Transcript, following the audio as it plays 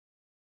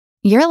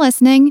You're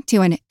listening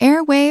to an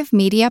Airwave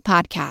Media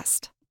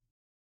Podcast.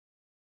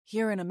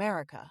 Here in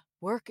America,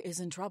 work is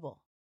in trouble.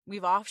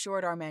 We've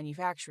offshored our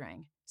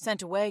manufacturing,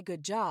 sent away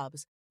good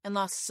jobs, and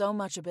lost so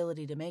much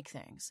ability to make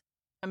things.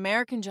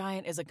 American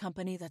Giant is a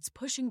company that's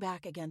pushing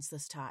back against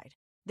this tide.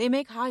 They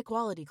make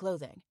high-quality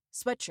clothing,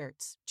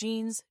 sweatshirts,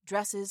 jeans,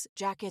 dresses,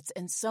 jackets,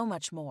 and so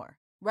much more,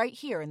 right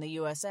here in the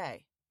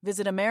USA.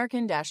 Visit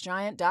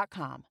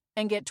American-Giant.com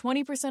and get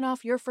 20%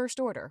 off your first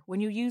order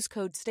when you use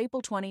code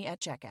STAPLE20 at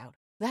checkout.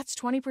 That's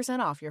 20%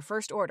 off your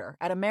first order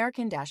at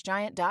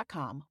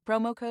American-Giant.com,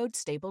 promo code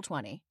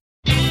STAPLE20.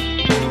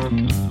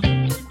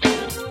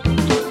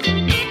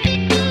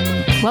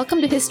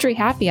 Welcome to History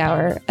Happy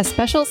Hour, a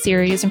special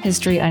series from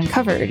History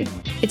Uncovered.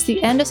 It's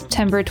the end of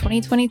September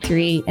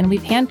 2023, and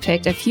we've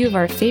handpicked a few of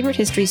our favorite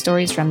history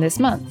stories from this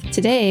month.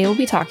 Today, we'll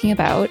be talking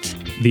about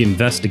the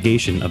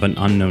investigation of an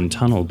unknown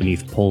tunnel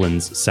beneath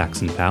Poland's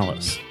Saxon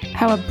Palace,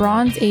 how a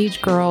Bronze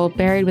Age girl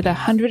buried with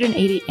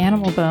 180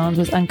 animal bones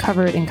was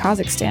uncovered in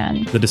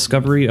Kazakhstan, the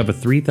discovery of a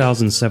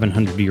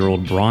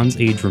 3,700-year-old Bronze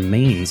Age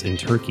remains in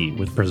Turkey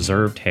with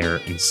preserved hair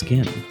and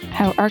skin,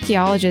 how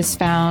archaeologists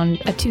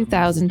found a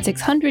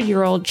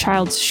 2,600-year-old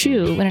child's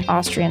shoe in an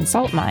Austrian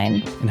salt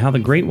mine, and how the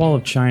Great Wall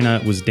of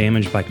China was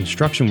damaged by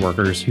construction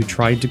workers who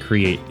tried to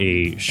create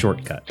a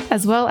shortcut,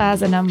 as well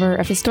as a number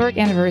of historic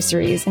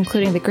anniversaries,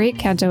 including the Great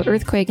Kanto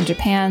earthquake in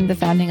Japan, the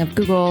founding of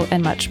Google,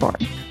 and much more.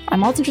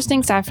 I'm All That's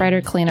Interesting staff writer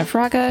Kalina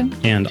Fraga.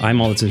 And I'm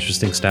All That's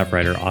Interesting staff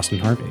writer Austin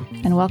Harvey.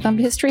 And welcome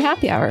to History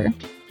Happy Hour.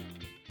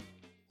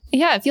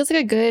 Yeah, it feels like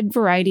a good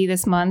variety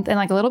this month and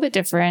like a little bit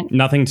different.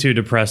 Nothing too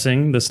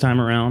depressing this time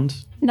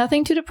around.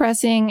 Nothing too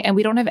depressing, and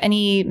we don't have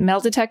any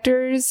metal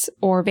detectors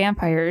or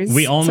vampires.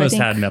 We almost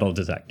had metal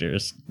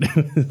detectors.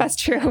 That's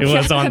true. It was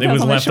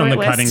left on the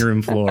cutting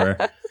room floor.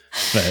 But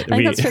I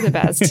think that's for the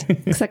best,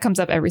 because that comes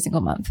up every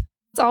single month.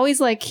 It's always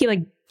like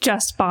he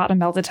just bought a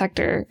metal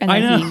detector and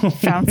then he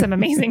found some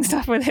amazing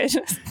stuff with it.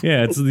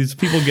 Yeah, these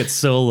people get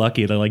so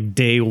lucky that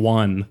day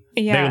one,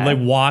 they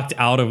walked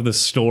out of the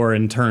store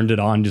and turned it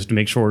on just to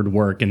make sure it would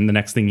work. And the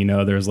next thing you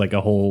know, there's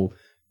a whole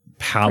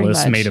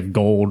palace made of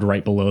gold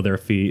right below their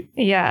feet.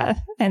 Yeah.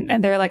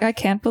 And they're like, I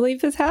can't believe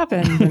this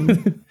happened.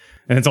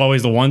 And it's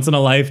always a once in a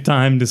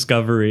lifetime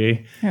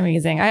discovery.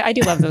 Amazing. I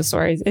do love those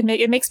stories.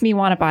 It makes me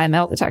want to buy a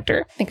metal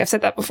detector. I think I've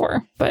said that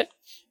before, but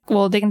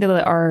we'll dig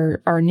into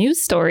our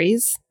news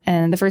stories.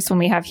 And the first one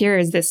we have here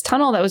is this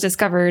tunnel that was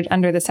discovered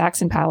under the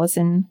Saxon Palace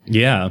in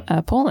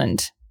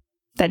Poland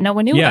that no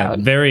one knew about.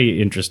 Yeah,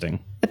 very interesting.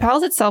 The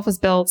palace itself was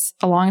built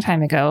a long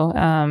time ago,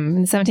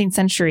 in the 17th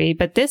century,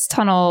 but this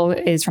tunnel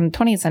is from the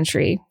 20th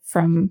century,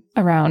 from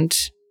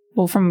right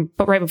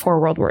before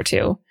World War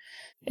II.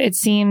 It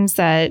seems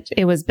that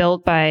it was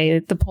built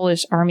by the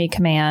Polish Army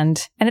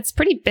Command, and it's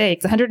pretty big.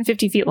 It's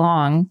 150 feet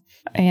long,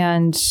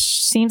 and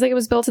seems like it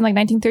was built in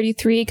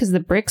 1933 because the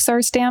bricks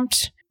are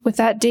stamped with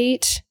that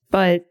date,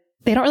 but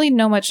they don't really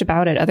know much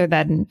about it other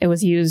than it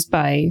was used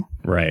by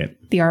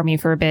the army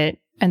for a bit.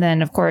 And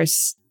then, of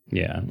course...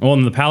 Yeah. Well,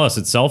 and the palace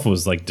itself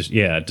was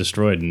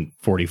destroyed in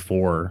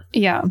 1944.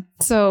 Yeah.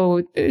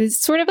 So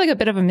it's sort of like a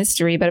bit of a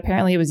mystery, but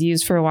apparently it was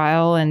used for a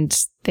while and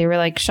they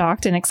were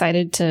shocked and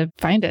excited to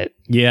find it.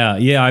 Yeah.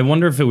 Yeah. I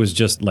wonder if it was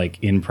just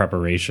in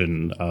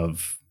preparation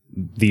of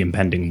the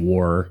impending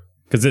war,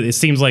 because it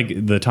seems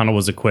like the tunnel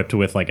was equipped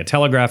with a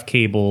telegraph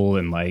cable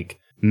and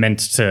meant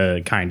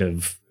to kind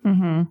of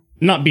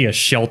not be a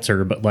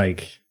shelter, but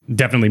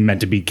definitely meant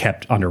to be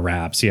kept under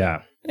wraps.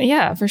 Yeah.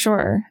 Yeah, for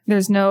sure.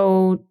 There's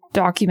no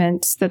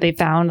documents that they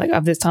found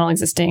of this tunnel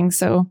existing.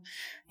 So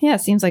yeah,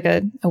 it seems like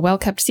a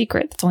well-kept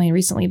secret that's only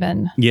recently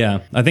been.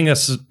 Yeah, I think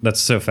that's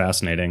so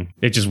fascinating.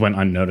 It just went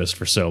unnoticed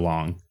for so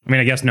long. I mean,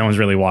 I guess no one's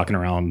really walking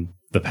around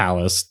the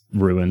palace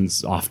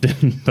ruins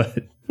often,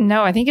 but...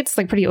 No, I think it's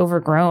pretty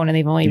overgrown and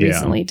they've only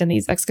recently done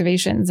these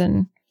excavations.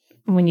 And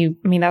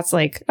that's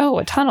a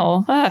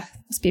tunnel.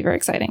 Must be very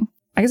exciting.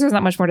 I guess there's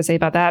not much more to say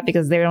about that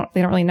because they don't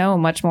really know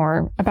much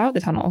more about the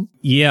tunnel.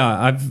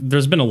 Yeah,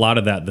 there's been a lot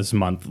of that this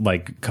month,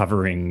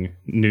 covering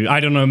new.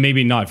 I don't know,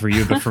 maybe not for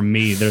you, but for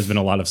me, there's been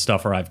a lot of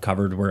stuff where I've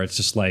covered where it's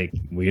just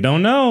we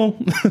don't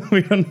know.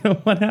 We don't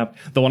know what happened.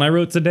 The one I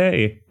wrote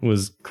today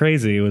was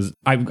crazy. It was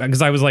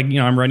because I was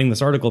I'm writing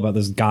this article about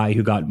this guy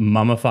who got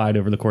mummified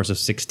over the course of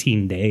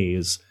 16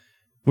 days,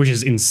 which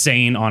is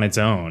insane on its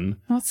own.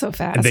 Oh, that's so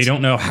fast. And they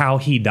don't know how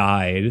he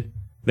died.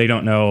 They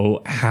don't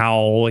know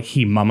how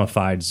he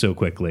mummified so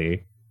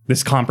quickly.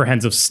 This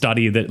comprehensive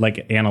study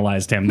that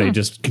analyzed him, they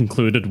just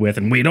concluded with,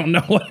 and we don't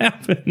know what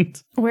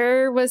happened.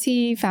 Where was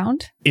he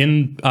found?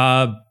 In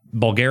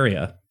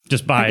Bulgaria.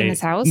 Just by in his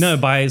house? No,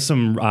 by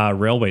some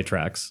railway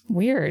tracks.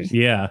 Weird.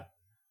 Yeah.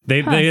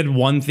 They had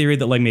one theory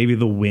that maybe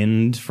the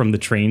wind from the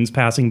trains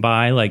passing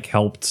by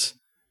helped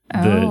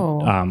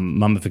the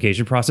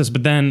mummification process.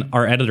 But then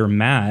our editor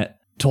Matt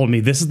told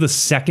me this is the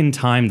second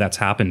time that's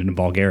happened in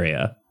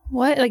Bulgaria.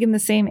 What? In the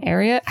same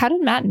area? How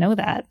did Matt know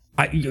that?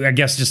 I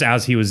guess just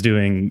as he was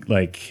doing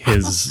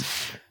his...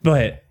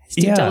 But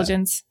due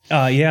diligence.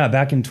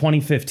 Back in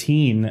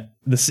 2015.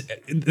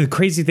 The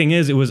crazy thing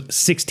is, it was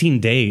 16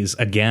 days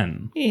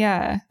again.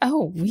 Yeah.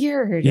 Oh,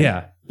 weird.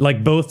 Yeah.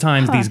 Like both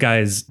times these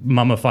guys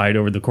mummified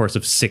over the course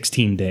of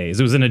 16 days.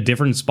 It was in a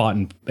different spot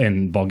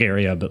in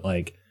Bulgaria, but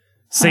like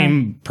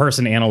same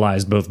person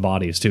analyzed both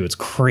bodies too. It's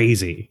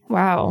crazy.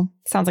 Wow.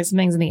 Sounds like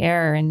something's in the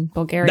air in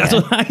Bulgaria. That's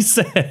what I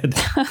said.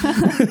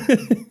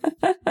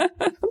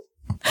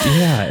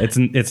 Yeah,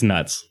 it's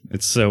nuts.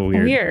 It's so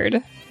weird.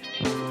 Weird.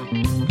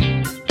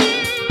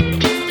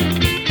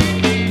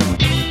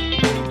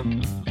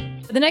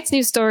 The next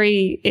news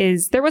story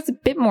is there was a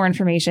bit more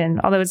information,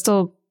 although it's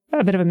still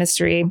a bit of a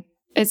mystery.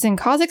 It's in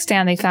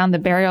Kazakhstan. They found the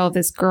burial of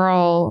this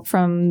girl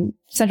from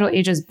Central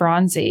Asia's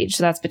Bronze Age.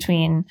 So that's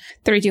between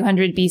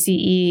 3200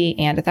 BCE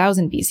and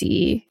 1000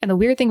 BCE. And the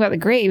weird thing about the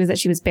grave is that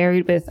she was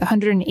buried with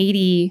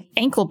 180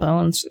 ankle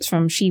bones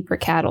from sheep or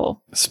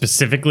cattle.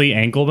 Specifically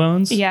ankle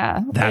bones?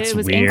 Yeah. That's it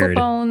was weird.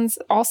 Ankle bones,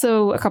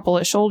 also a couple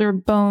of shoulder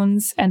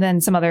bones, and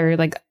then some other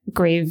like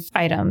grave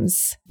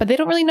items. But they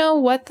don't really know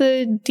what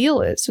the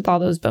deal is with all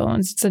those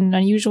bones. It's an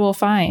unusual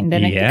find.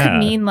 And it could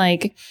mean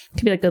like, it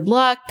could be like good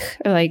luck,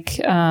 or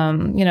like,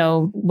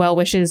 well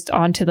wishes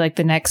onto like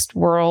the next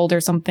world or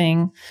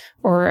something.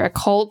 Or a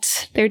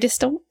cult. They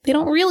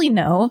don't really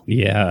know.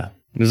 Yeah.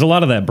 There's a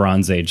lot of that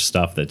Bronze Age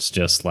stuff that's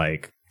just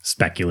like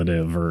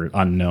speculative or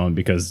unknown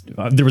because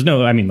there was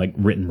no,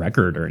 written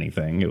record or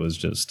anything. It was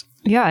just.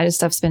 Yeah, this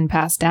stuff's been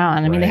passed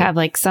down. I mean, they have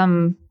like they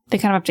kind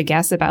of have to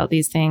guess about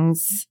these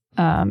things.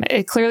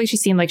 Clearly she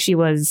seemed like she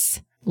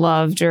was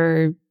loved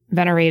or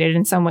venerated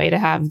in some way to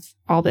have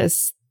all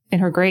this in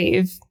her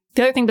grave.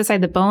 The other thing beside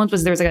the bones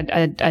was there was like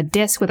a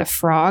disc with a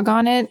frog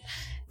on it.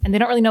 And they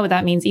don't really know what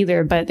that means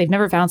either, but they've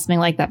never found something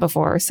like that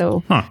before.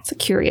 So it's a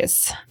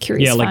curious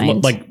yeah,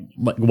 find. Like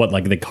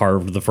they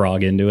carved the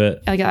frog into it?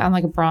 Like on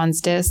like a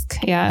bronze disc.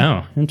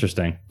 Yeah. Oh,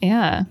 interesting.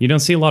 Yeah. You don't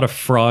see a lot of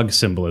frog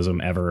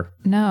symbolism ever.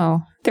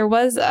 No. There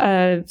was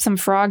some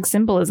frog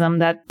symbolism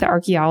that the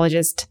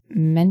archaeologist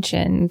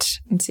mentioned.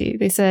 Let's see.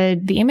 They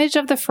said the image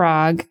of the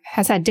frog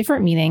has had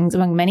different meanings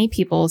among many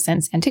people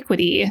since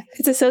antiquity.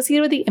 It's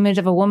associated with the image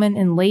of a woman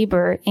in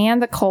labor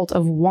and the cult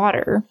of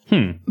water.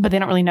 But they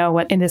don't really know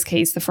what, in this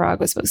case, the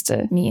frog was supposed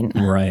to mean.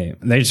 Right.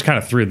 They just kind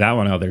of threw that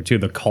one out there, too.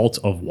 The cult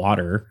of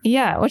water.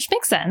 Yeah, which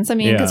makes sense. I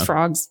mean, because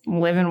frogs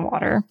live in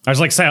water. I was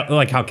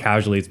like how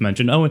casually it's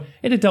mentioned. Oh,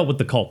 it had dealt with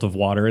the cult of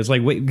water. It's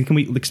like, wait, can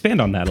we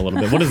expand on that a little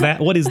bit? What is that?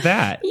 What is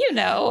that? You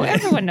know,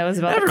 everyone knows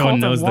about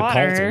everyone the cult knows of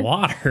water. The cult of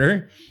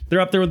water.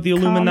 They're up there with the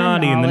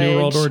Illuminati and the New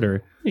World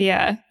Order.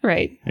 Yeah,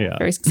 right. Yeah.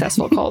 Very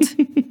successful cult.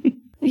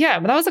 Yeah,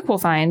 but that was a cool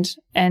find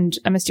and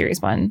a mysterious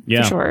one,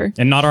 for sure.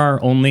 And not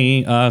our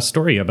only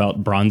story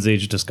about Bronze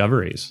Age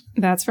discoveries.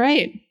 That's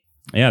right.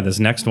 Yeah, this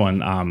next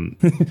one,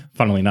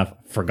 funnily enough,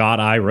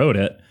 forgot I wrote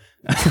it.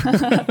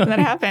 That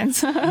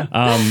happens.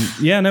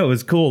 It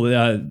was cool.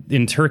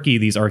 In Turkey,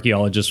 these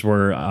archaeologists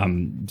were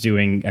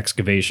doing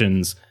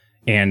excavations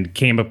and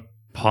came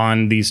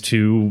upon these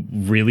two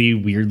really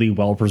weirdly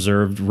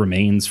well-preserved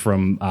remains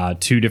from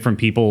two different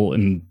people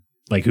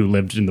who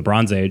lived in the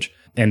Bronze Age,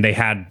 and they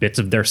had bits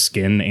of their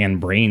skin and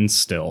brains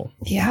still.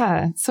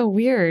 Yeah, so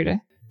weird.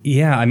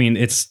 Yeah, I mean,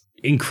 it's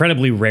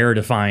incredibly rare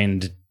to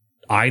find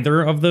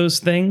either of those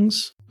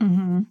things.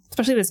 Mm-hmm.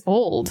 Especially this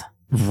old.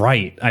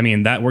 Right. I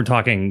mean, that we're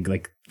talking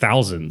like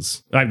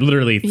thousands.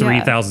 Literally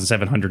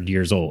 3,700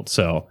 years old.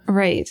 So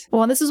right.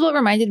 Well, this is what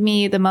reminded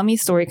me. The mummy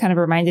story kind of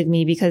reminded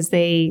me because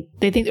they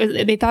thought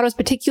it was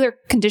particular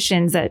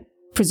conditions that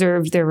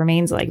preserved their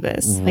remains like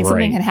this. Like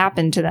something had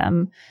happened to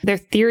them. Their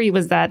theory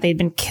was that they'd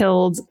been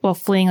killed while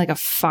fleeing like a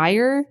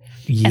fire.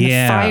 Yeah. And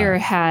the fire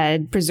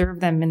had preserved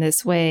them in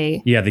this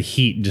way. Yeah, the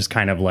heat just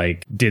kind of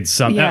like did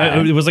something.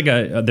 Yeah. It was like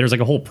there's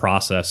like a whole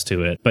process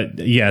to it. But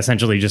yeah,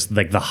 essentially just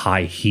like the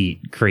high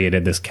heat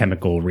created this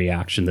chemical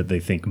reaction that they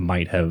think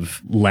might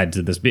have led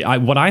to this.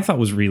 What I thought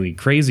was really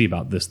crazy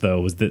about this, though,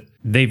 was that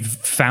they've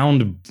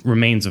found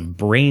remains of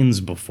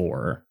brains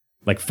before,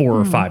 like 4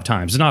 or 5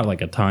 times. Not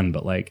like a ton,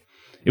 but like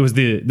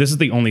this is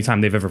the only time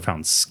they've ever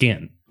found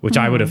skin, which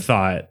I would have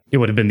thought it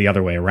would have been the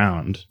other way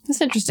around. That's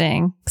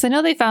interesting. Because I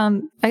know they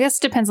found, I guess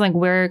it depends on like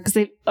where, because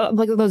they,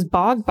 like those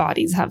bog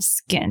bodies have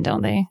skin,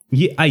 don't they?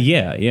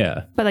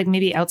 Yeah. But like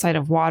maybe outside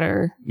of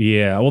water.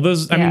 Yeah. Well,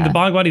 I mean, the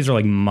bog bodies are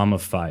like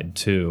mummified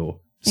too.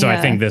 So I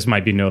think this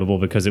might be notable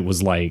because it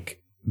was like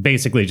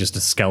basically just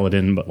a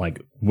skeleton, but like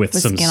with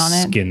some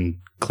skin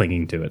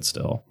clinging to it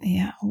still.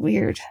 Yeah,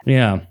 weird.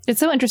 Yeah. It's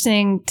so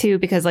interesting too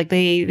because like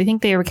they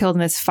think they were killed in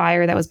this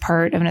fire that was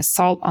part of an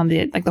assault on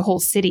the whole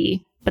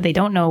city, but they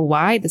don't know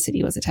why the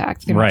city was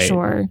attacked. They're not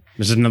sure.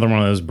 This is another one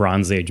of those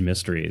Bronze Age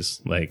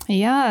mysteries. Like,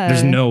 yeah,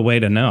 there's no way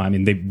to know. I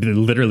mean, they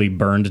literally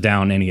burned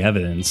down any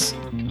evidence.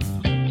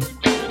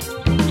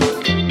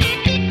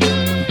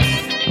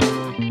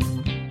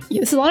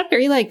 There's a lot of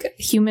very like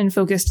human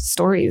focused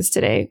stories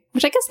today,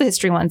 which I guess the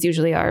history ones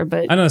usually are,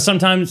 but I don't know.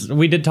 Sometimes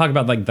we did talk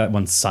about like that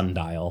one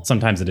sundial.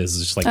 Sometimes it is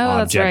just like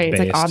object that's right.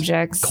 based. It's like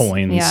objects,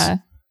 coins,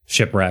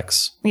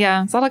 shipwrecks.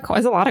 Yeah, it's a lot of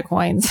coins.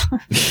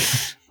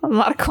 A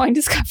lot of coin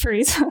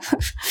discoveries.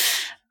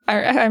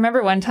 I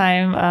remember one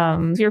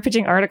time we were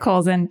pitching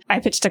articles and I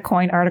pitched a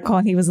coin article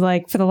and he was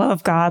like, for the love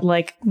of God,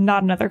 like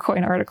not another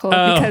coin article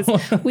because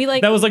we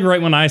like that was like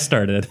right when I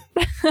started.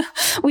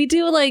 We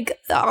do like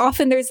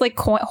often there's like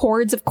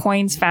hoards of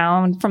coins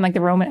found from like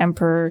the Roman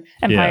Empire,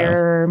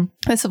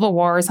 the Civil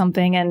War or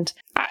something. And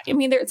I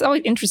mean, it's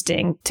always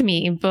interesting to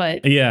me,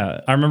 but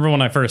yeah, I remember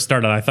when I first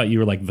started, I thought you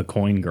were like the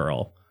coin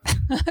girl.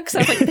 Because I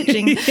was like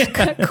pitching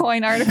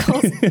coin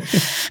articles.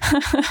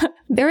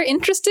 There are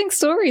interesting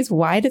stories.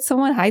 Why did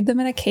someone hide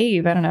them in a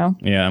cave? I don't know.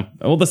 Yeah.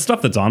 Well, the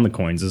stuff that's on the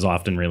coins is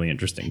often really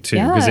interesting too.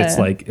 Because it's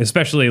like,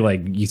 especially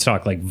like you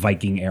talk like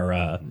Viking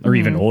era or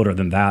even older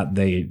than that,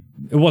 it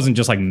wasn't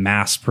just like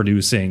mass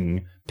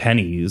producing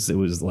pennies. It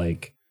was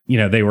like,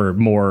 they were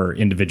more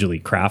individually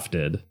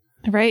crafted.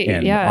 Right.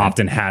 And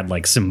often had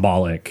like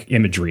symbolic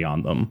imagery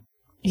on them.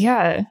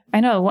 Yeah, I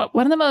know.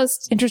 One of the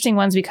most interesting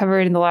ones we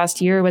covered in the last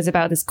year was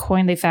about this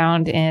coin they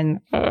found in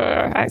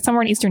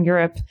somewhere in Eastern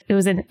Europe. It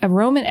was a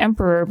Roman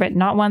emperor, but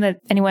not one that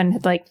anyone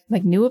had like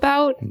knew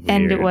about. Weird.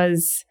 And it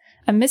was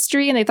a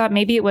mystery. And they thought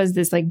maybe it was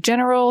this like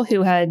general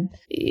who had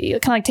kind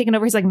of like taken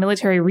over his like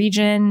military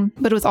region.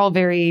 But it was all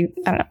very,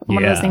 I don't know,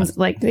 one of those things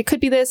like it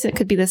could be this, it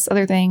could be this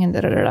other thing, and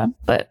da-da-da-da.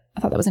 But I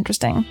thought that was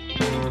interesting.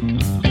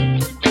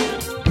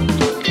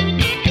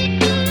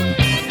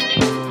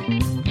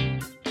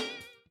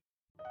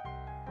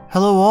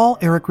 Hello all,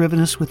 Eric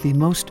Rivenes with the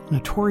Most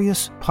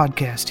Notorious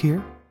podcast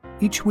here.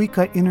 Each week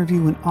I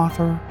interview an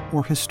author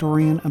or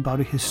historian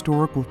about a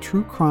historical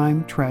true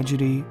crime,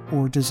 tragedy,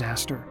 or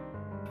disaster.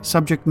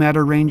 Subject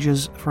matter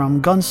ranges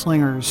from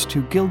gunslingers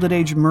to Gilded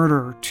Age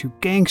murder to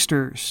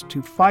gangsters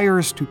to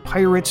fires to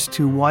pirates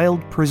to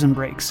wild prison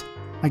breaks.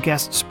 My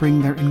guests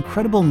bring their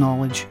incredible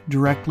knowledge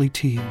directly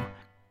to you.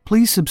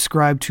 Please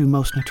subscribe to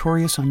Most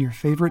Notorious on your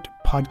favorite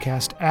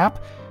podcast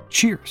app.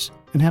 Cheers,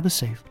 and have a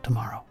safe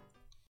tomorrow.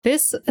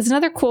 This is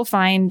another cool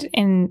find.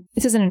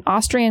 This is an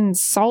Austrian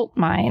salt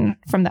mine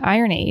from the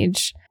Iron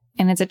Age,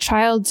 and it's a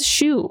child's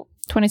shoe,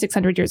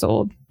 2,600 years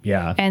old.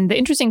 Yeah. And the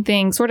interesting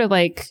thing, sort of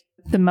like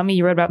the mummy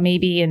you wrote about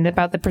maybe and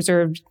about the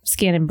preserved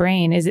skin and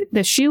brain, is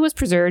the shoe was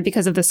preserved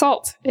because of the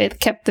salt. It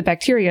kept the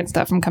bacteria and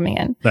stuff from coming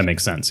in. That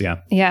makes sense, yeah.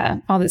 Yeah,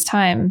 all this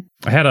time.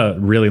 I had a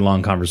really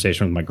long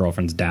conversation with my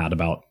girlfriend's dad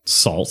about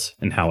salt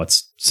and how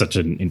it's such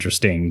an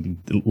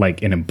interesting,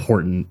 like an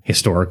important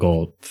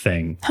historical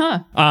thing. Huh.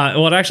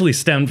 Well, it actually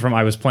stemmed from,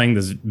 I was playing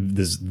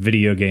this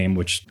video game,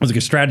 which was like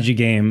a strategy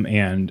game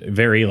and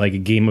very like a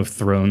Game of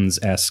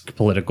Thrones-esque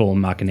political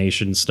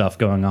machination stuff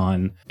going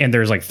on. And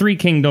there's like 3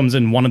 kingdoms,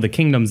 and one of the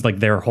kingdoms, like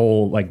their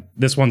whole, like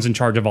this one's in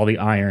charge of all the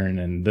iron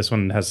and this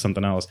one has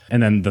something else.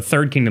 And then the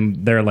third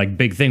kingdom, their like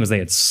big thing was they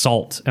had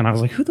salt. And I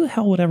was like, who the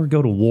hell would ever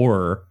go to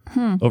war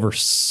over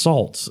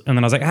salt? And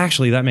then I was like,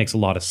 actually, that makes a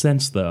lot of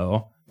sense,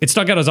 though. It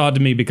stuck out as odd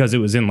to me because it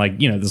was in like,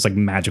 this like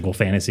magical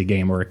fantasy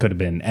game where it could have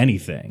been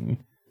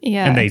anything.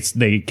 Yeah. And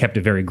they kept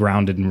it very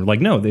grounded and were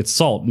like, no, it's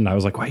salt. And I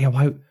was like, why?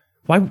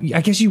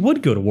 I guess you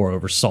would go to war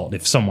over salt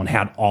if someone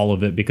had all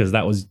of it, because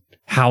that was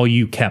how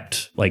you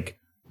kept like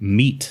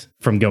meat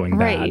from going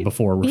bad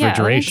before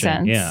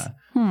refrigeration. Yeah.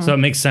 So it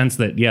makes sense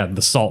that,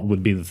 the salt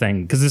would be the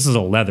thing, because this is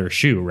a leather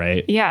shoe,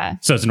 right? Yeah.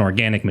 So it's an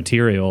organic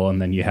material, and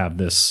then you have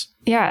this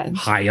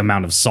high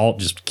amount of salt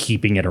just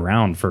keeping it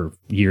around for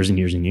years and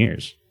years and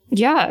years.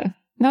 Yeah.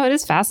 No, it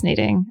is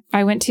fascinating.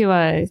 I went to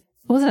it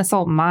wasn't a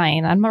salt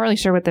mine. I'm not really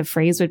sure what the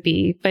phrase would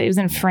be, but it was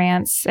in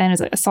France, and it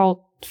was like a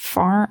salt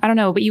farm. I don't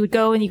know, but you would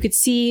go and you could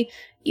see,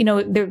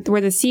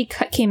 where the sea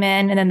came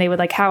in, and then they would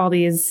like have all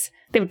these,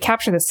 they would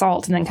capture the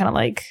salt and then kind of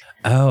like,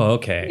 oh,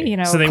 okay.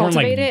 So they weren't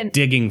like it.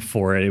 digging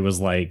for it. It was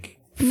like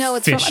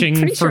it's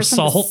fishing for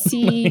salt.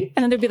 Sea.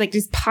 And then there'd be like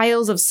these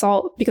piles of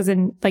salt, because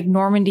in like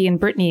Normandy and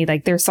Brittany,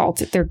 like their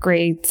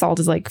gray salt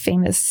is like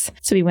famous.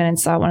 So we went and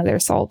saw one of their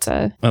salt.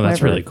 Oh,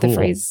 that's really cool. The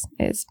phrase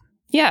is.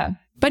 Yeah.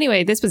 But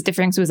anyway, this was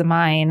different because it was a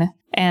mine.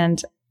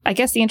 And I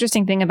guess the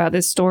interesting thing about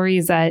this story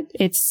is that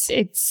it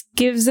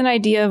gives an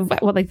idea of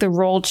what like the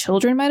role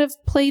children might have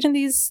played in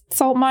these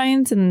salt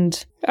mines,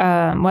 and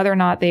whether or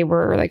not they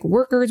were like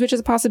workers, which is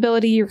a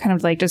possibility, or kind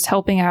of like just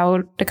helping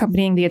out,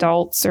 accompanying the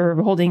adults, or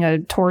holding a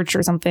torch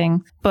or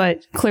something.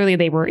 But clearly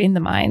they were in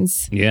the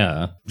mines.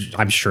 Yeah,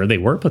 I'm sure they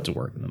were put to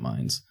work in the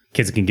mines.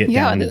 Kids can get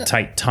down the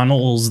tight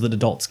tunnels that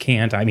adults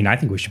can't. I mean, I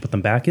think we should put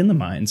them back in the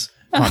mines.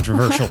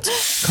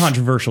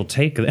 Controversial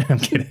take. I'm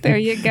kidding. There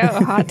you go.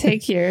 Hot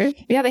take here.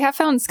 Yeah, they have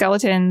found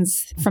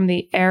skeletons from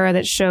the era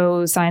that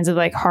show signs of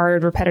like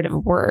hard, repetitive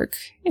work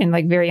in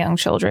like very young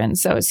children.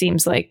 So it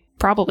seems like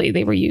probably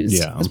they were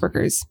used as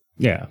workers.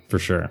 Yeah, for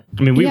sure.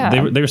 I mean,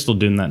 they were still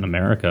doing that in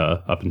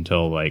America up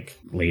until like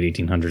late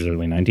 1800s,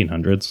 early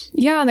 1900s.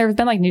 Yeah, and there have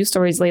been like news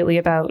stories lately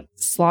about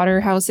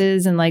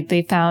slaughterhouses, and like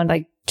they found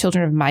like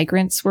children of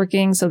migrants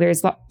working. So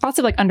there's lots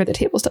of like under the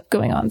table stuff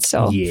going on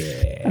still.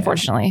 Yeah.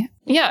 Unfortunately.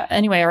 Yeah.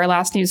 Anyway, our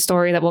last news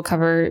story that we'll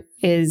cover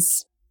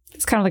it's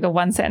kind of like a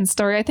 1-sentence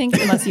story, I think,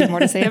 unless you have more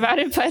to say about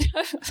it. But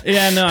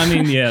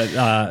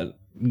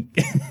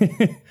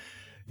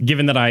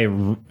given that I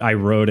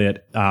wrote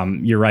it,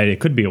 you're right. It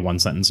could be a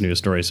 1-sentence news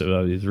story. So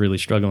I was really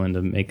struggling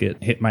to make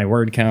it hit my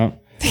word count.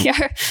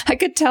 Yeah, I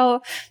could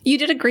tell you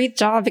did a great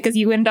job because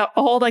you went up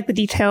all like the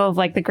detail of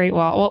like the Great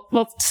Wall.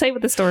 Well, say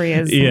what the story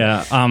is.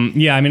 Yeah.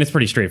 Yeah. I mean, it's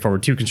pretty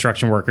straightforward. 2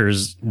 construction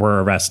workers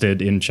were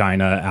arrested in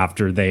China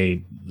after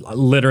they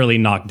literally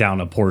knocked down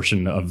a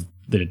portion of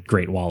the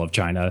Great Wall of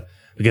China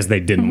because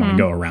they didn't want to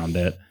go around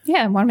it.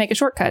 Yeah, want to make a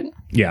shortcut.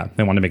 Yeah,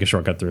 they want to make a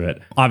shortcut through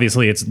it.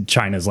 Obviously, it's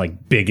China's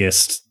like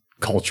biggest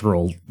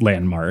cultural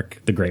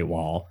landmark, the Great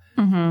Wall.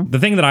 The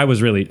thing that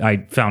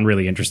I found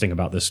really interesting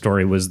about this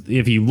story was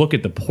if you look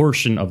at the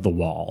portion of the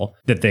wall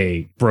that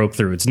they broke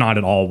through, it's not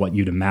at all what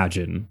you'd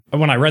imagine.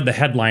 When I read the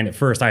headline at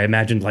first, I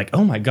imagined like,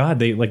 oh my God,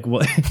 they like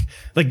what,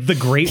 like the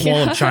Great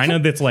Wall of China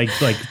that's like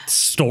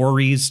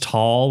stories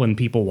tall and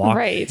people walk.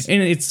 Right.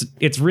 And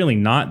it's really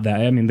not that.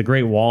 I mean, the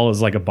Great Wall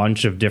is like a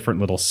bunch of different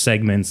little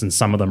segments, and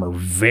some of them are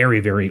very,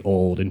 very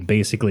old and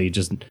basically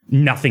just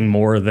nothing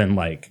more than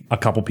like a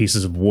couple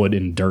pieces of wood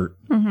and dirt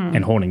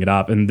and holding it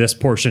up. And this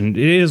portion,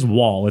 it is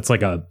wall. It's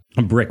like a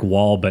brick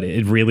wall, but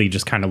it really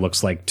just kind of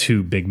looks like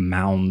 2 big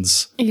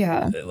mounds.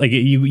 Yeah. Like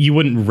you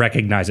wouldn't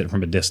recognize it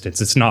from a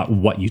distance. It's not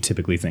what you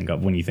typically think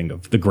of when you think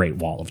of the Great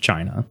Wall of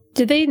China.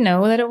 Did they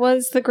know that it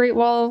was the Great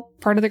Wall,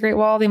 part of the Great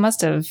Wall? They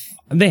must have.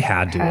 They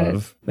had to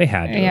have. They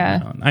had to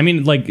have known. I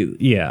mean, like,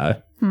 yeah.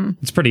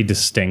 It's pretty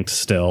distinct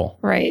still.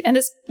 Right. And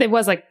it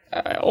was like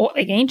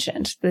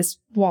ancient, this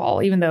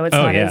wall, even though it's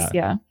not as,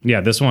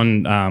 Yeah, this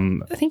one,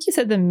 I think you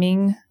said the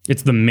Ming.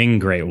 It's the Ming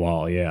Great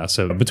Wall, yeah.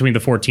 So between the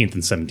 14th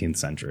and 17th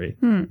century.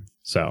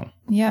 So,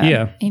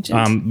 yeah.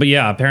 Ancient. But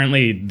yeah,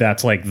 apparently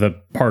that's like the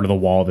part of the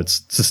wall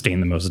that's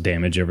sustained the most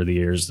damage over the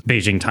years.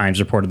 Beijing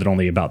Times reported that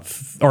only about,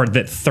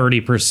 that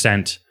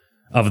 30%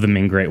 of the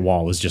Ming Great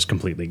Wall is just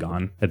completely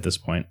gone at this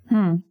point.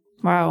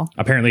 Wow.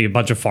 Apparently a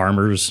bunch of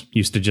farmers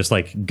used to just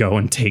like go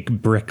and take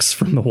bricks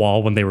from the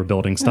wall when they were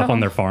building stuff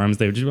on their farms.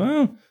 They would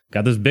just,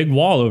 got this big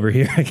wall over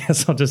here. I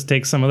guess I'll just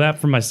take some of that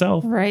for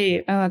myself.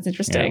 Right. Oh, that's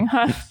interesting.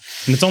 Yeah.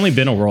 And it's only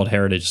been a World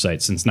Heritage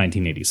Site since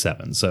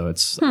 1987. So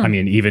it's, I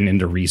mean, even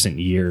into recent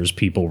years,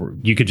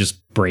 you could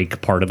just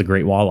break part of the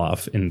Great Wall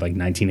off in like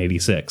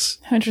 1986.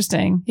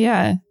 Interesting.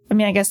 Yeah. I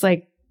mean, I guess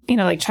like,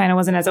 like China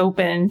wasn't as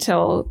open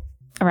until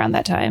around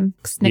that time.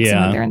 Nixon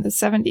went there in the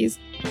 70s.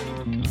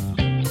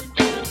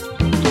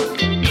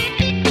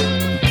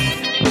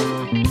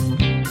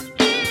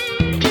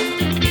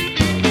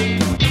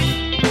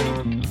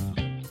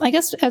 I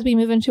guess as we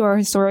move into our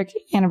historic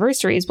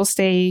anniversaries, we'll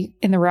stay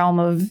in the realm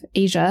of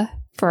Asia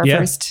for our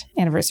first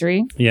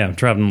anniversary. Yeah, I'm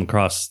traveling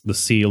across the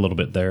sea a little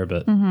bit there,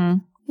 but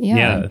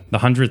yeah, the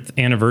 100th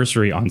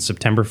anniversary on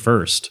September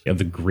 1st of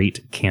the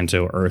Great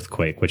Kanto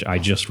earthquake, which I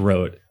just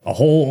wrote a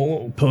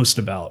whole post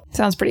about.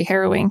 Sounds pretty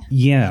harrowing.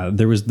 Yeah,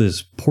 there was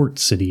this port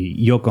city,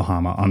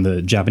 Yokohama, on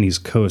the Japanese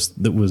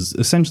coast that was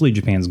essentially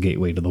Japan's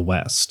gateway to the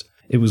West.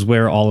 It was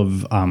where all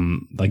of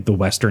like the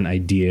Western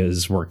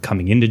ideas were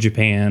coming into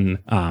Japan,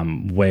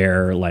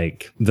 where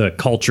like the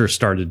culture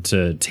started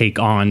to take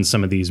on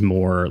some of these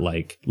more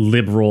like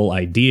liberal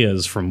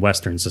ideas from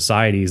Western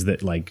societies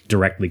that like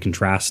directly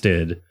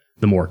contrasted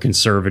the more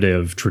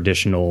conservative,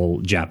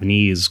 traditional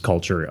Japanese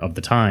culture of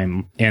the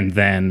time. And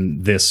then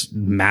this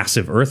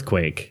massive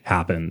earthquake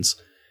happens,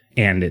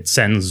 and it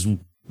sends...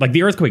 Like,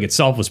 the earthquake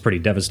itself was pretty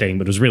devastating,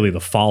 but it was really the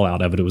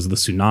fallout of it. It was the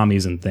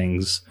tsunamis and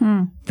things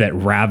that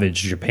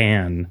ravaged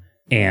Japan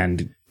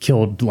and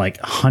killed, like,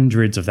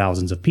 hundreds of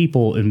thousands of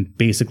people and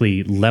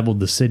basically leveled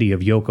the city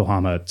of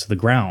Yokohama to the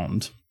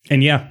ground.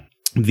 And yeah,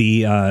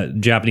 the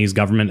Japanese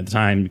government at the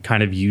time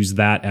kind of used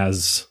that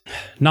as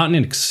not an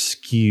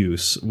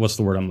excuse. What's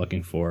the word I'm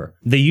looking for?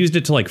 They used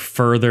it to, like,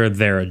 further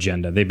their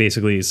agenda. They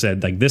basically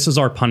said, like, this is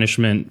our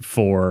punishment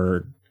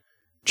for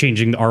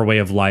changing our way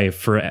of life,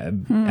 for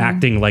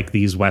acting like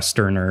these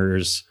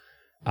Westerners.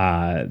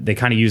 They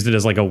kind of used it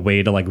as like a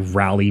way to like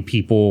rally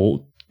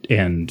people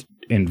and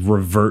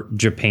revert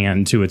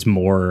Japan to its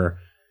more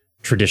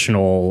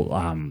traditional,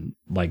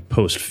 like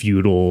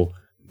post-feudal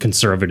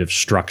conservative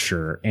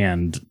structure.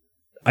 And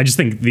I just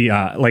think the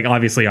like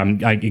obviously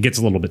it gets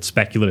a little bit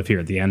speculative here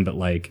at the end, but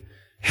like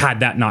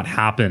had that not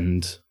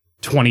happened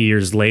 20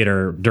 years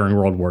later during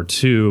World War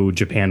II,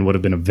 Japan would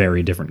have been a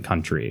very different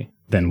country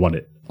than what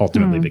it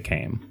ultimately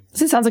became.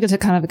 So it sounds like it took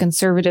kind of a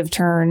conservative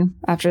turn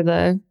after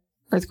the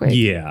earthquake.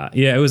 Yeah.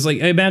 It was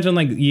like, I imagine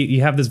like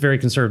you have this very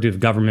conservative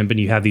government, but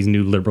you have these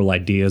new liberal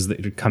ideas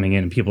that are coming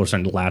in and people are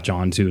starting to latch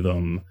on to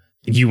them.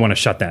 If you want to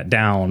shut that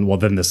down, well,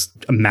 then this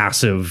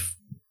massive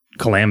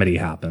calamity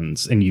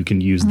happens, and you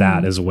can use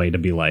that as a way to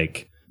be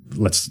like,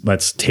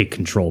 let's take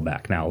control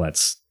back now.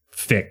 Let's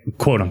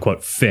quote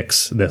unquote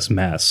fix this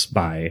mess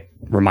by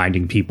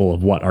reminding people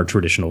of what our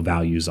traditional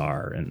values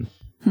are.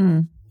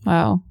 And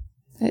wow.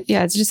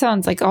 Yeah, it just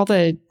sounds like all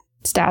the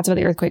stats about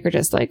the earthquake are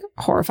just like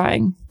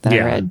horrifying that I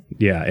read.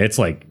 Yeah, it's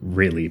like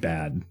really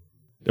bad.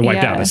 It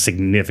wiped out a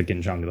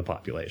significant chunk of the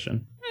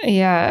population.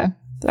 Yeah.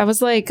 That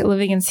was like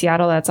living in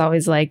Seattle. That's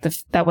always like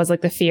that was like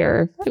the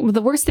fear.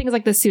 The worst thing is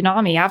like the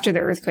tsunami after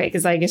the earthquake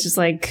is like, it's just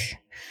like,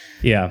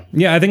 Yeah.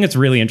 Yeah. I think it's a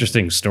really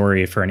interesting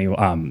story for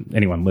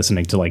anyone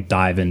listening to like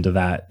dive into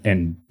that.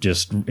 And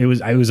just, it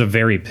was a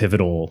very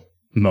pivotal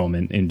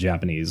moment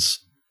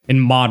in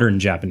modern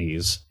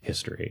Japanese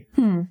history.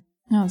 That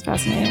was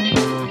fascinating.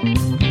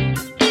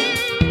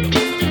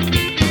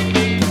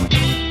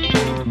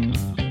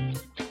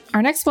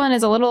 Our next one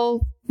is a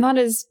little not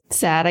as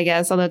sad, I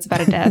guess, although it's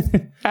about a death.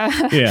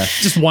 Yeah,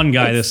 just one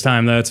guy this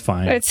time, though. It's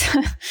fine.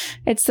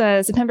 It's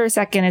September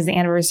 2nd is the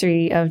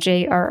anniversary of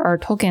J.R.R.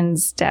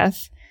 Tolkien's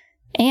death.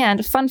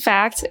 And fun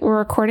fact, we're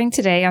recording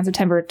today on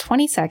September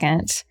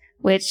 22nd,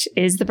 which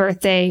is the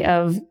birthday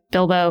of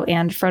Bilbo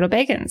and Frodo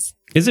Baggins.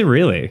 Is it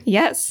really?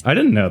 Yes. I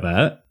didn't know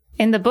that.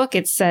 In the book,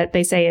 they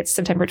say it's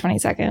September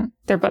 22nd.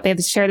 They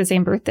share the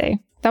same birthday.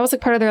 That was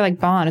like part of their like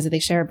bond, is that they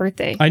share a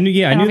birthday. I knew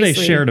they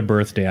shared a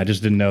birthday. I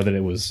just didn't know that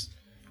it was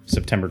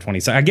September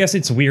 22nd. I guess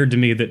it's weird to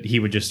me that he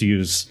would just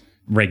use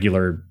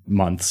regular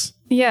months.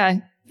 Yeah.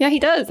 Yeah, he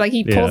does. Like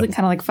he pulls in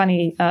kind of like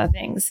funny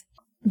things.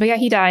 But yeah,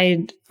 he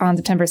died on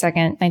September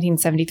 2nd,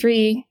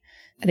 1973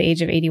 at the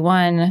age of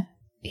 81.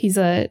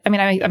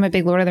 I'm a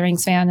big Lord of the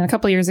Rings fan. And a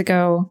couple years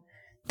ago,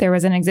 there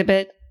was an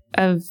exhibit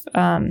of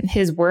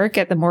his work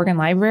at the Morgan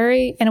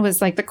Library. And it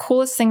was like the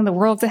coolest thing in the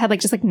world. It had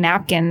like just like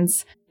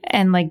napkins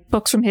and like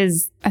books from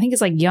his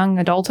like young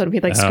adulthood. He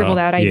had like scribbled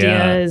out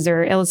ideas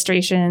or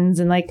illustrations.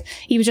 And like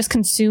he was just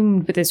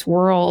consumed with this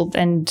world.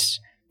 And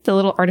the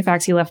little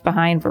artifacts he left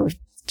behind were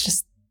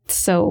just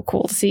so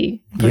cool to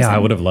see. Yeah, I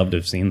would have loved to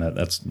have seen that.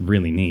 That's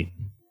really neat.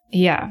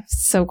 Yeah,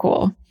 so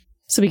cool.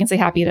 So we can say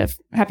happy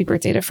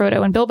birthday to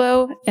Frodo and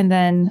Bilbo. And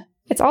then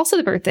it's also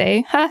the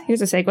birthday,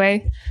 here's a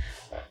segue,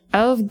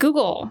 of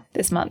Google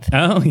this month.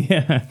 Oh,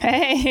 yeah.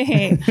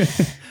 Hey.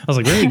 I was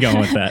like, where are you going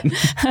with that?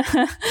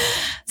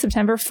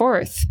 September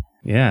 4th.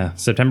 Yeah,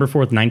 September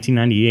 4th,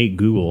 1998,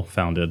 Google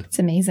founded. It's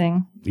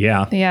amazing.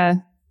 Yeah. Yeah.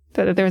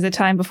 There was a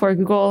time before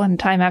Google and a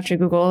time after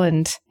Google,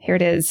 and here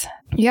it is.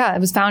 Yeah, it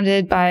was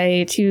founded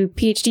by 2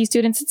 PhD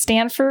students at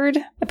Stanford.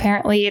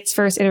 Apparently, its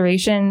first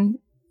iteration,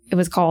 it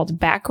was called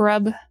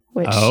Backrub,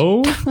 which...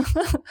 Oh?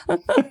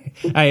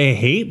 I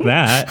hate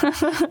that.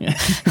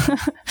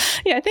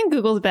 Yeah, I think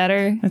Google's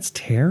better. That's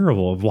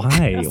terrible.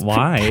 Why?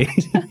 Why?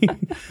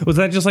 Was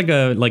that just like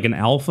an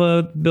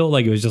alpha build?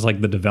 Like it was just like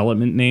the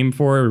development name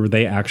for it? Or were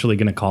they actually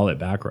going to call it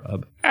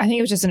Backrub? I think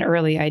it was just an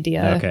early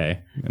idea.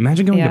 Okay.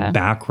 Imagine going to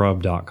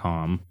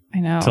backrub.com. I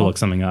know. To look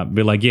something up.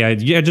 Be like, yeah,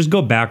 just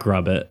go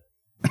backrub it.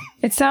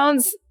 It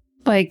sounds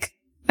like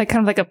kind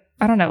of like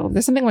I don't know.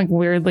 There's something like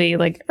weirdly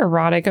like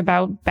erotic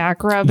about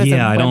Backrub as a website.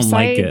 I don't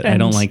like it. I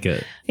don't like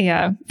it.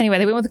 Yeah. Anyway,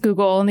 they went with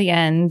Google in the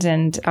end,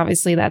 and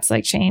obviously that's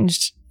like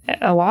changed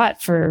a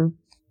lot for,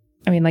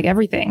 like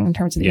everything in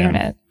terms of the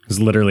internet. It's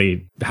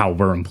literally how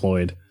we're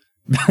employed.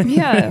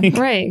 Yeah,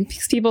 right.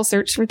 Because people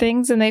search for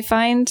things and they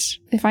find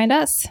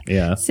us.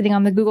 Yeah. Sitting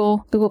on the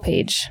Google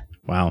page.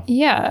 Wow.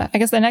 Yeah. I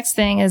guess the next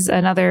thing is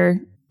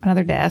another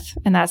death,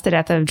 and that's the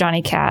death of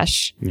Johnny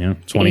Cash. Yeah.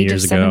 20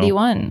 years ago.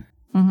 71.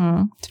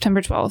 Mm-hmm.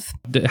 September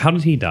 12th. How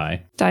did he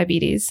die?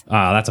 Diabetes.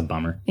 Ah, that's a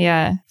bummer.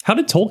 Yeah. How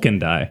did Tolkien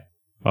die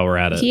while we're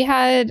at it? He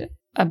had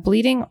a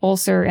bleeding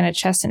ulcer and a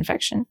chest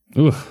infection.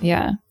 Oof.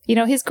 Yeah.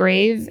 His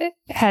grave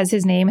has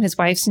his name and his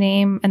wife's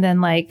name, and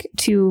then like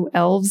 2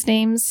 elves'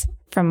 names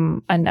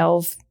from an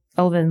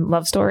elven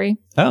love story.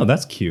 Oh,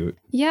 that's cute.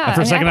 Yeah.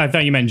 For a second, I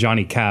thought you meant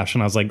Johnny Cash,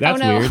 and I was like, that's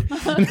weird.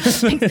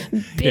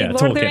 Big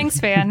Lord of the Rings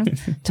fan,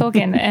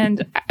 Tolkien.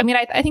 And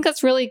I think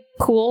that's really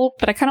cool,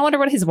 but I kind of wonder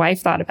what his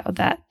wife thought about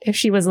that. If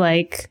she was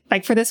like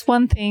for this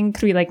one thing,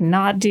 could we like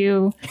not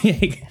do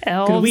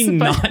elves? Could we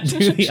not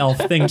do the elf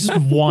thing just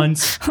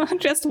once?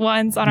 Just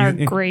once on our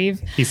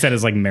grave. He said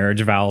his like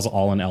marriage vows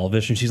all in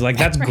Elvish, and she's like,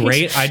 that's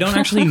great. I don't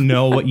actually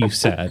know what you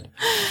said.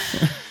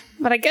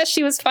 But I guess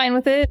she was fine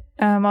with it,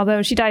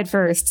 although she died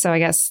first. So I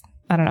guess,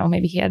 I don't know,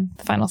 maybe he had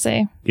the final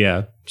say.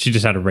 Yeah, she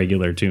just had a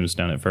regular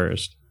tombstone at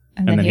first.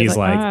 And then he's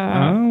like,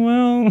 oh,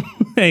 well,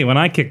 hey, when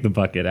I kick the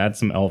bucket, add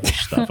some elvish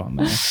stuff on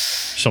there.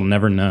 She'll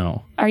never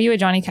know. Are you a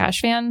Johnny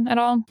Cash fan at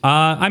all?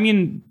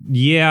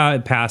 Yeah,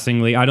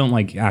 passingly. I don't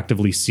like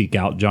actively seek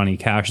out Johnny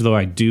Cash, though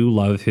I do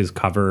love his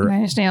cover.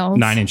 9 Inch Nails.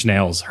 9 Inch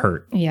Nails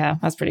hurt. Yeah,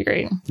 that's pretty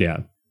great.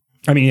 Yeah.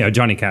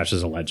 Johnny Cash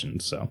is a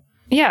legend, so.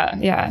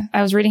 Yeah.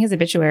 I was reading his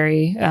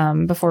obituary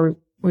before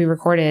we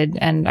recorded,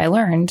 and I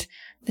learned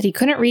that he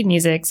couldn't read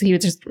music, so he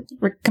would just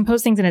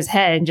compose things in his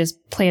head and just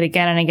play it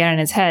again and again in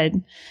his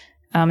head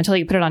until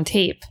he could put it on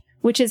tape,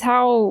 which is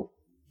how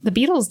the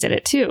Beatles did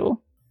it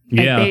too.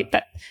 Yeah.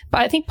 But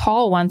I think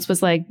Paul once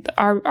was like,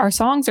 our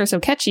songs are so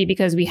catchy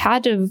because we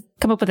had to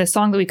come up with a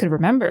song that we could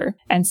remember.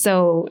 And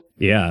so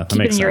keep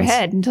it in your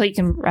head until you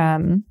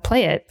can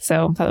play it.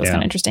 So I thought it was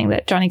kind of interesting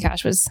that Johnny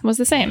Cash was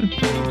the same.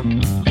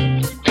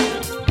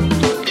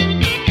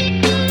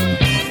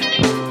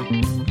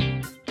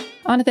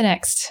 On to the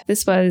next.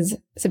 This was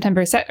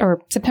September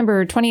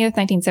 20th,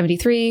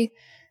 1973,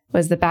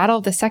 was the Battle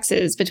of the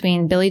Sexes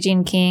between Billie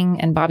Jean King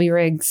and Bobby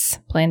Riggs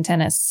playing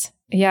tennis.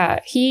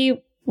 Yeah, he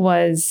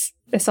was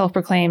a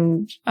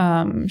self-proclaimed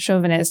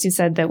chauvinist who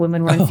said that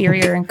women were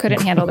inferior and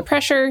couldn't handle the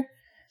pressure,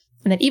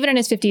 and that even in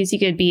his 50s, he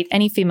could beat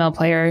any female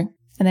player.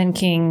 And then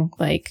King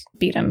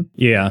beat him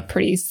Yeah.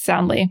 pretty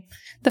soundly.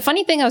 The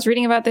funny thing I was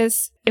reading about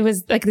this, it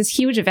was this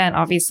huge event,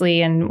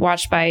 obviously, and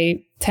watched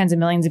by tens of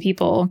millions of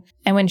people.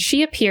 And when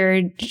she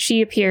appeared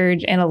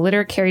in a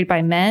litter carried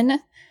by men.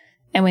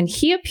 And when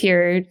he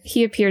appeared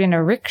in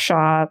a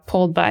rickshaw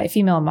pulled by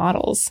female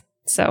models.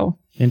 So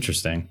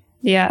Interesting.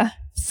 yeah,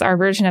 it's our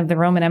version of the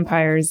Roman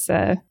Empire's,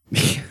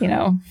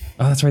 Oh,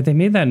 that's right. They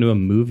made that into a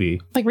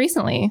movie.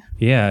 Recently.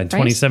 Yeah, in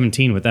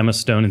 2017 with Emma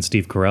Stone and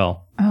Steve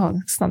Carell. Oh,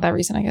 it's not that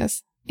recent, I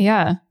guess.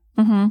 Yeah.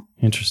 Mm-hmm.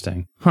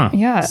 Interesting. Huh.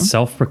 Yeah.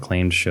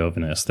 Self-proclaimed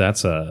chauvinist.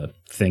 That's a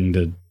thing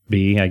to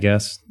be, I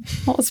guess.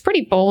 Well, it's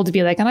pretty bold to be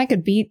and I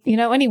could beat,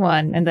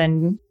 anyone. And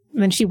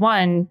then she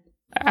won.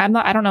 I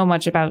don't know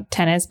much about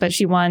tennis, but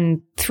she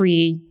won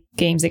 3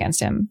 games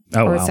against him.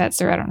 Oh, or wow.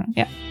 sets, or I don't know.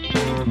 Yeah.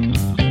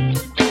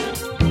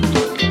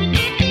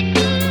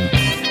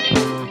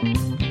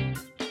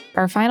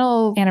 Our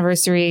final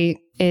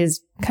anniversary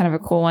is kind of a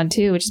cool one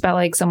too, which is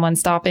about someone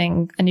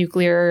stopping a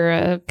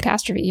nuclear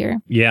catastrophe here.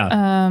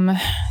 Yeah.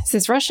 It's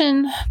this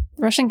Russian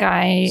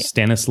guy.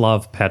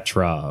 Stanislav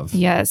Petrov.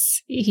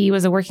 Yes, he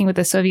was working with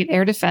the Soviet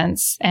air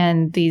defense,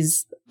 and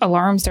these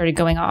alarms started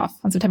going off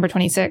on September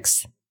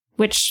 26th,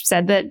 which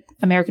said that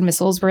American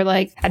missiles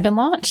had been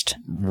launched.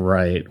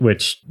 Right,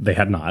 which they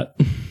had not.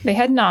 They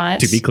had not.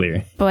 To be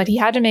clear. But he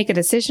had to make a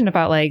decision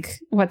about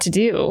what to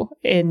do.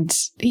 And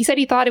he said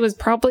he thought it was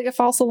probably a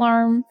false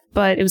alarm,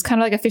 but it was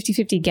kind of a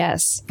 50-50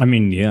 guess. I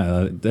mean,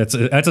 yeah, that's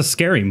a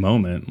scary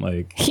moment.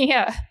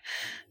 Yeah.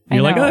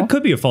 You're oh, it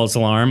could be a false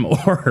alarm,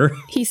 or...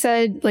 He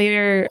said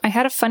later, I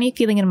had a funny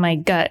feeling in my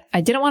gut.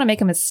 I didn't want to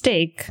make a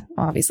mistake,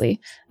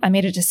 obviously. I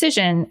made a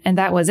decision, and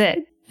that was it.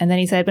 And then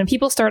he said, when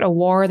people start a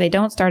war, they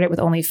don't start it with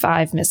only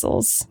 5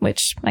 missiles,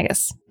 which I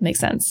guess makes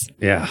sense.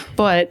 Yeah.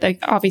 But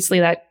obviously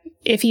that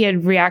if he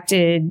had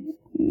reacted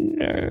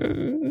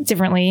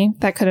differently,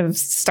 that could have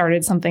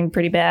started something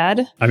pretty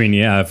bad. I mean,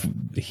 yeah, if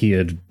he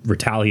had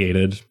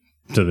retaliated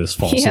to this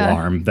false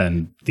alarm,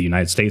 then the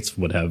United States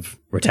would have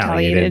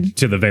retaliated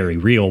to the very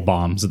real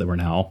bombs that were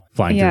now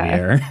flying through the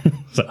air.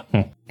 So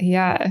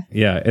yeah,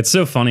 it's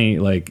so funny.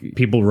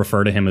 People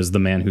refer to him as the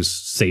man who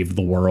saved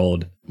the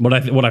world.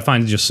 What I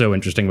find just so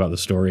interesting about the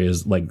story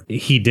is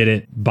he did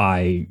it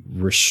by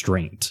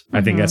restraint.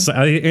 I think it's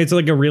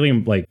a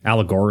really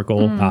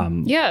allegorical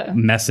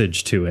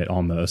message to it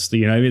almost.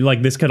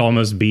 This could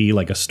almost be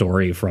a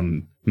story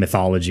from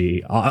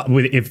mythology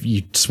if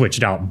you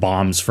switched out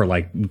bombs for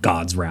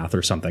God's wrath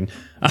or something.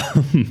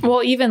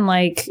 Well, even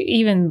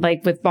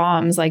with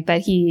bombs,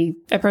 that he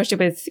approached it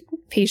with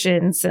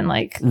patience and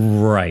right.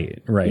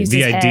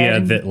 The idea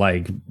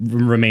that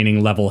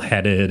remaining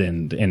level-headed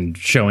and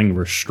showing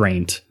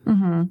restraint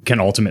can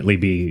ultimately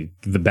be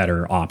the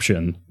better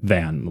option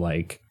than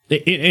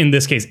in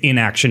this case,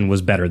 inaction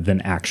was better than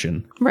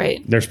action.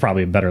 Right. There's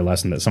probably a better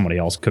lesson that somebody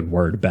else could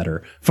word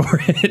better for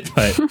it,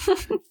 but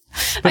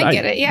I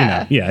get it.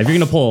 Yeah. If you're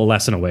going to pull a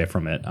lesson away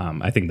from it,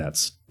 I think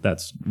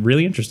that's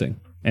really interesting.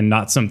 And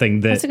not something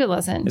that's a good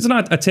lesson. It's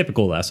not a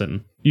typical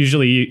lesson.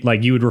 Usually,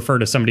 you would refer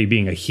to somebody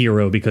being a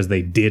hero because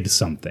they did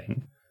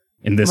something.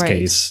 In this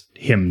case,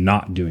 him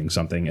not doing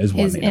something is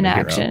one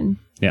inaction.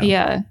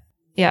 Yeah.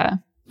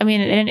 I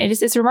mean, and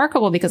it's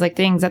remarkable because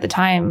things at the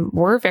time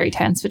were very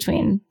tense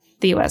between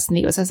the U.S. and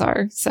the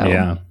USSR.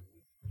 So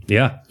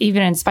yeah.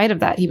 Even in spite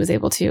of that, he was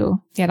able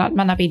to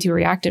not be too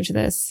reactive to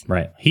this.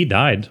 Right. He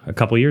died a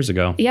couple years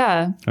ago.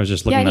 Yeah. I was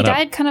just looking that up. Yeah,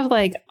 he died kind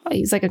of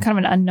he's a kind of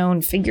an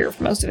unknown figure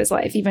for most of his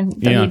life, even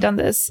though he'd done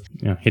this.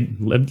 Yeah, he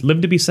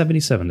lived to be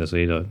 77, so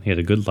he had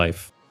a good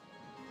life.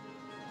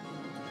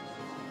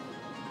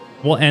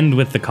 We'll end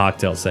with the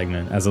cocktail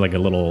segment as a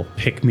little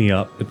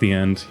pick-me-up at the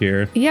end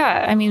here.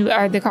 Yeah, I mean,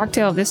 the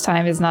cocktail of this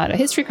time is not a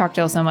history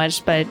cocktail so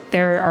much, but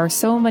there are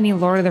so many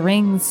Lord of the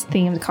Rings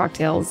themed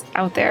cocktails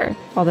out there.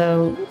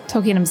 Although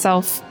Tolkien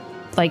himself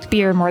liked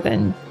beer more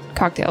than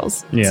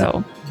cocktails. Yeah.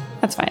 So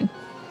that's fine.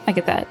 I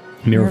get that.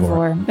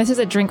 Mirror. This is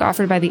a drink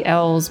offered by the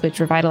elves, which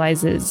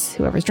revitalizes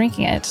whoever's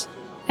drinking it.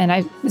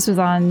 And this was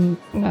on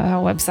a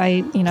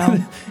website,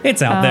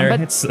 It's out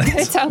there.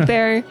 It's out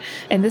there.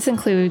 And this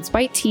includes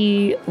white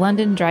tea,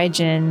 London dry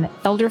gin,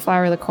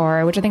 elderflower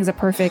liqueur, which I think is a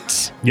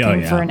perfect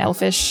thing for an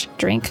elfish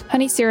drink,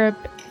 honey syrup,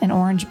 and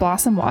orange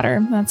blossom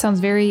water. That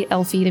sounds very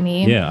elfy to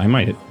me. Yeah, I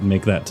might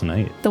make that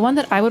tonight. The one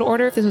that I would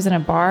order if this was in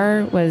a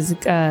bar was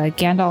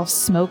Gandalf's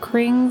smoke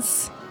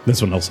rings.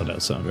 This one also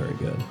does sound very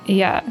good.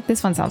 Yeah,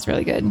 this one sounds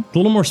really good. A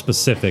little more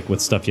specific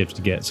with stuff you have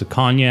to get. So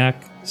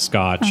cognac,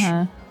 scotch,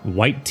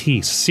 white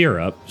tea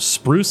syrup,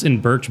 spruce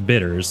and birch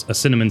bitters, a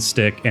cinnamon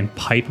stick, and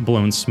pipe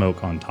blown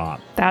smoke on top.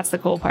 That's the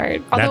cool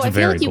part. Although I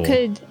feel like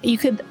you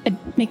could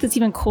make this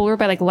even cooler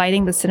by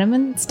lighting the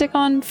cinnamon stick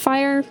on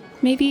fire,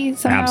 maybe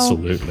somehow.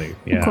 Absolutely,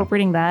 yeah.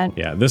 Incorporating that.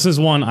 Yeah, this is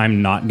one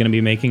I'm not going to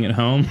be making at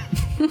home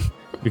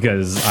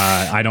because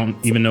I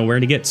don't even know where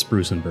to get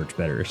spruce and birch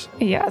bitters.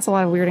 Yeah, it's a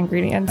lot of weird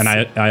ingredients. And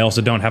I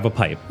also don't have a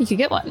pipe. You could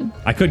get one.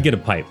 I could get a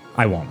pipe.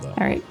 I won't though.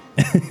 All right.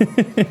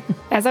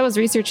 As I was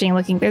researching,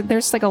 looking,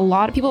 there's like a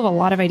lot of people have a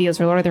lot of ideas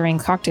for Lord of the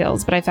Rings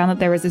cocktails, but I found that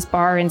there was this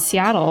bar in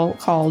Seattle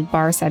called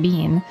Bar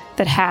Sabine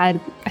that had,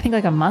 I think,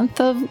 like a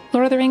month of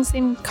Lord of the Rings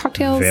themed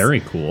cocktails. Very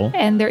cool.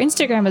 And their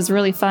Instagram was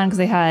really fun because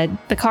they had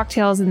the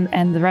cocktails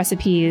and the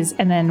recipes,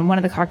 and then one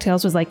of the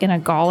cocktails was like in a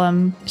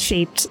golem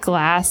shaped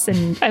glass,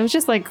 and it was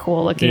just like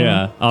cool looking.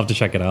 Yeah, I'll have to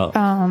check it out.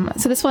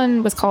 So this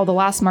one was called The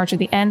Last March of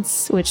the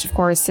Ents, which of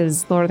course,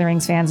 as Lord of the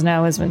Rings fans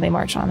know, is when they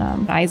march on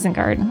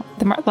Isengard.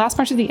 The Last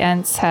March of the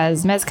Ents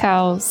has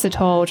mezcal,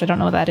 sotol, which I don't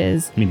know what that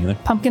is. Me neither.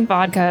 Pumpkin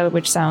vodka,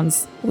 which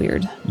sounds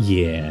weird.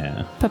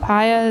 Yeah.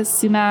 Papaya,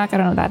 sumac, I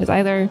don't know what that is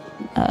either.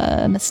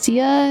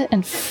 Mastilla,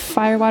 and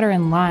firewater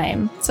and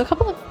lime. So a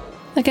couple of,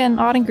 again,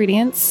 odd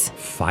ingredients.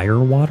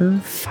 Firewater?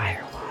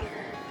 Firewater.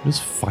 What is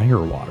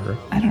firewater?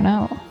 I don't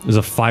know. There's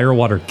a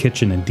Firewater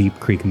Kitchen in Deep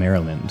Creek,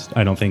 Maryland.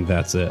 I don't think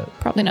that's it.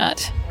 Probably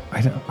not.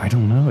 I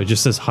don't know. It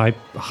just says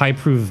high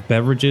proof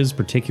beverages,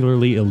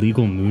 particularly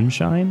illegal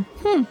moonshine.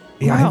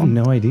 Yeah, Wow. I have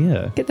no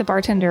idea. Get the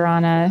bartender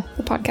on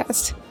the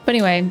podcast. But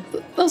anyway,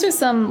 those are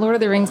some Lord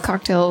of the Rings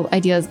cocktail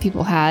ideas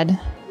people had.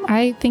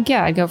 I think,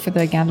 yeah, I'd go for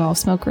the Gandalf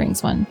smoke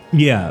rings one.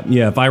 Yeah.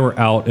 If I were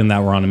out and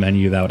that were on a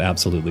menu, that would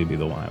absolutely be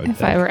the one I would If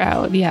pick. I were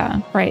out,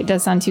 yeah. Right, it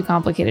does sound too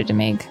complicated to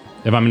make.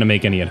 If I'm going to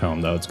make any at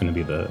home, though, it's going to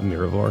be the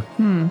Miravor.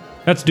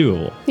 That's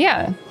doable.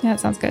 Yeah, it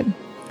sounds good.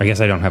 I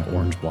guess I don't have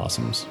orange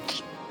blossoms.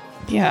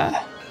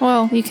 Yeah.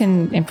 Well, you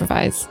can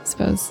improvise, I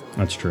suppose.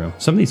 That's true.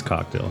 Some of these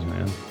cocktails,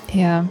 man.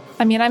 Yeah.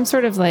 I mean, I'm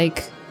sort of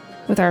like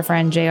with our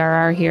friend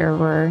JRR here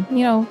where,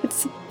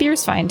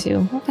 beer's fine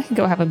too. I could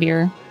go have a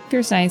beer.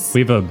 Beer's nice.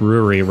 We have a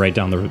brewery right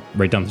down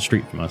the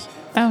street from us.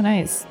 Oh,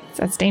 nice.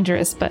 That's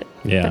dangerous, but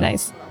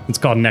nice. It's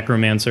called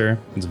Necromancer.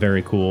 It's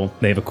very cool.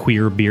 They have a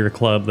queer beer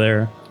club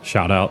there.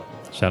 Shout out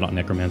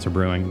Necromancer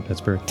Brewing in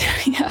Pittsburgh.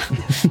 Yeah.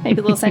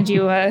 Maybe they'll send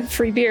you a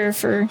free beer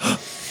for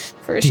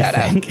a shout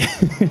out.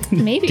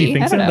 Maybe. Do you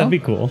think I so? don't know. That'd be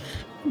cool.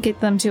 Get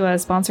them to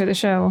sponsor the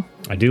show.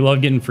 I do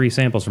love getting free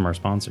samples from our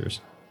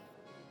sponsors.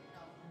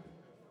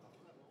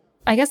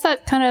 I guess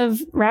that kind of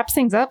wraps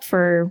things up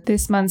for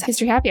this month's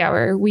History Happy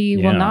Hour. We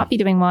will not be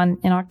doing one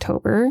in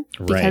October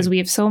because we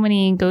have so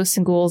many ghosts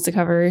and ghouls to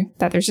cover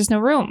that there's just no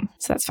room.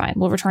 So that's fine.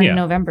 We'll return in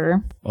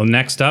November. Well,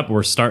 next up,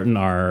 we're starting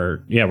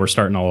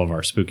all of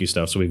our spooky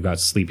stuff. So we've got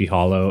Sleepy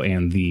Hollow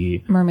and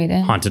the Mermaid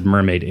Inn. Haunted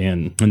Mermaid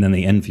Inn, and then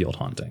the Enfield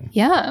Haunting.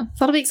 Yeah, so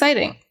that'll be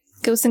exciting.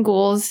 Ghosts and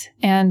ghouls.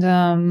 And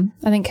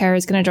I think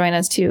Kara's going to join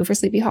us too for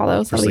Sleepy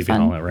Hollow. For Sleepy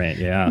Hollow, right?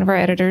 Yeah. One of our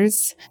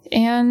editors.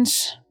 And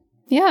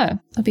yeah,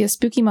 it'll be a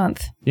spooky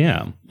month.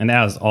 Yeah. And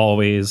as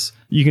always,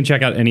 you can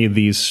check out any of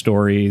these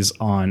stories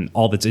on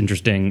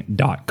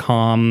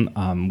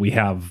allthat'sinteresting.com. We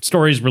have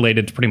stories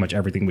related to pretty much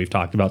everything we've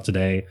talked about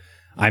today.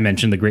 I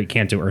mentioned the Great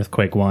Kanto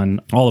earthquake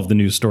one. All of the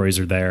news stories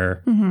are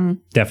there. Mm-hmm.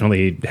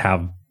 Definitely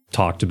have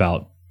talked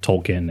about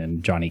Tolkien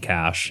and Johnny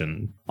Cash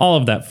and all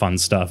of that fun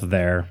stuff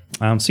there.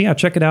 So yeah,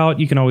 check it out.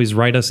 You can always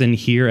write us in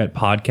here at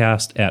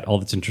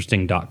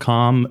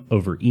podcast@allthat'sinteresting.com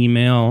over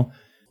email.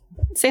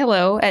 Say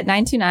hello at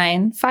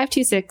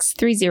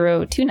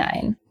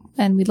 929-526-3029.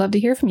 And we'd love to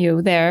hear from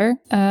you there.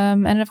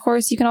 And of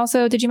course, you can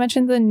also, did you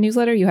mention the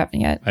newsletter? You haven't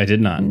yet. I did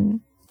not.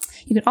 You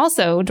can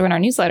also join our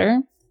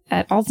newsletter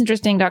at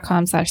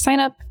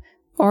allthat'sinteresting.com/signup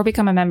or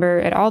become a member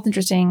at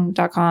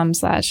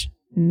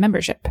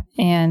allthat'sinteresting.com/membership.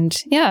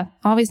 And yeah,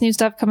 always new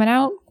stuff coming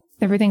out.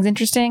 Everything's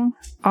interesting,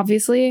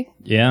 obviously.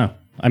 Yeah.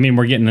 I mean,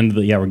 we're getting into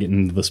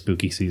the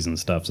spooky season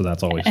stuff, so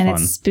that's always fun. And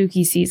it's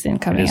spooky season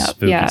coming up.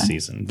 Spooky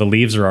season. The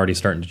leaves are already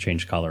starting to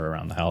change color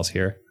around the house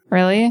here.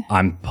 Really?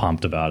 I'm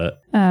pumped about it.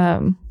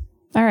 All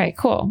right,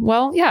 cool.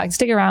 Well, yeah,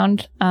 stick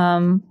around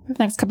for the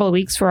next couple of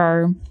weeks for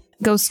our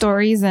ghost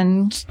stories,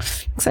 and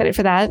excited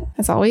for that,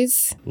 as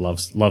always. Love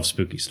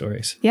spooky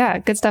stories. Yeah,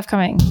 good stuff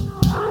coming.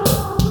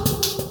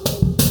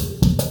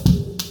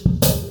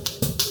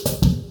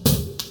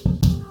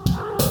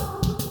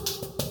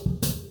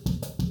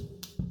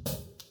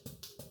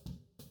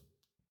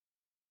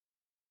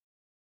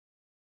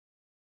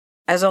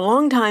 As a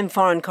longtime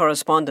foreign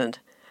correspondent,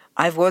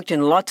 I've worked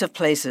in lots of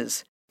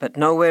places, but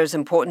nowhere as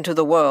important to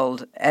the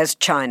world as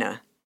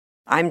China.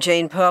 I'm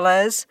Jane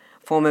Perlez,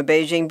 former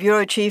Beijing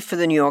bureau chief for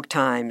the New York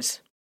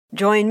Times.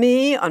 Join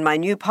me on my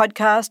new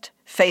podcast,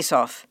 Face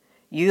Off,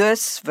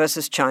 U.S.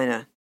 versus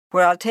China,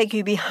 where I'll take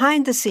you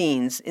behind the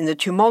scenes in the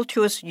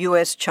tumultuous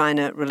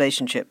U.S.-China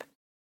relationship.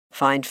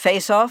 Find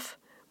Face Off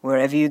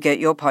wherever you get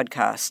your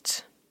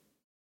podcasts.